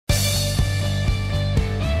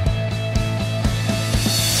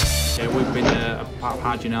we've been a part of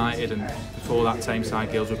Hard United, and before that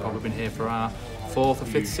Tameside Girls, we've probably been here for our 4th or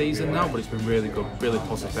 5th season now, but it's been really good, really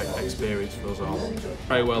positive experience for us all.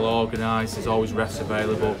 Very well organised, there's always refs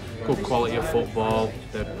available, good quality of football,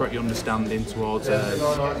 they're pretty understanding towards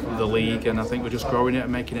the league, and I think we're just growing it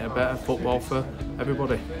and making it a better football for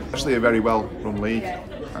everybody. Actually a very well run league.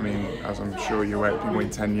 I mean, as I'm sure you're aware, it's been going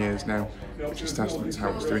 10 years now, which is testament to how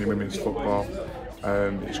it's doing in women's football.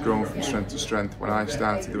 It's grown from strength to strength. When I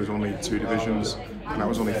started there was only 2 divisions, and that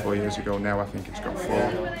was only 4 years ago. Now I think it's got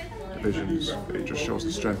 4 divisions. It just shows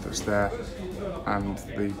the strength that's there and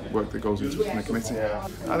the work that goes into it from the committee.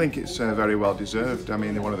 I think it's very well deserved. I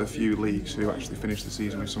mean, they're one of the few leagues who actually finished the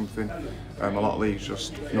season with something. A lot of leagues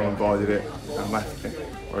just null and voided it and left it,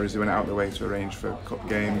 whereas they went out of their way to arrange for cup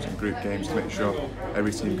games and group games to make sure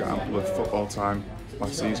every team got ample of football time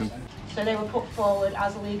last season. So they were put forward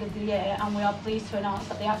as a League of the Year, and we are pleased to announce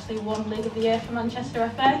that they actually won League of the Year for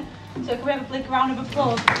Manchester FA. So can we have a big round of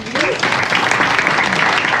applause?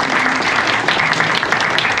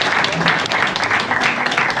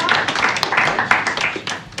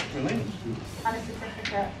 And a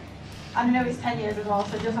certificate. And I know it's 10 years as well,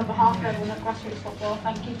 so just on behalf of everyone at Grassroots Football,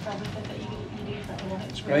 thank you for everything that you do for everyone.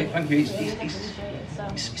 It's great, thank you.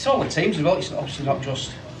 It's all the teams as well. It's obviously not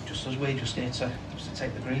just us. We're just here to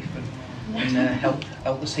take the grief and help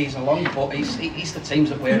the season along. But it's the teams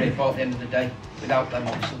that we're here for at the end of the day. Without them,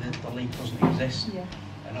 obviously the league doesn't exist. Yeah.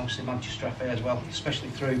 And obviously Manchester FA as well, especially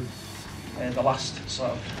through the last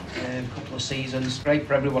sort of couple of seasons. Great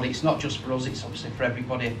for everybody. It's not just for us. It's obviously for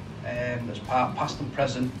everybody that's past and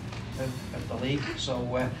present of the league. So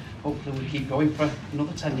hopefully we keep going for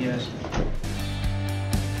another 10 years.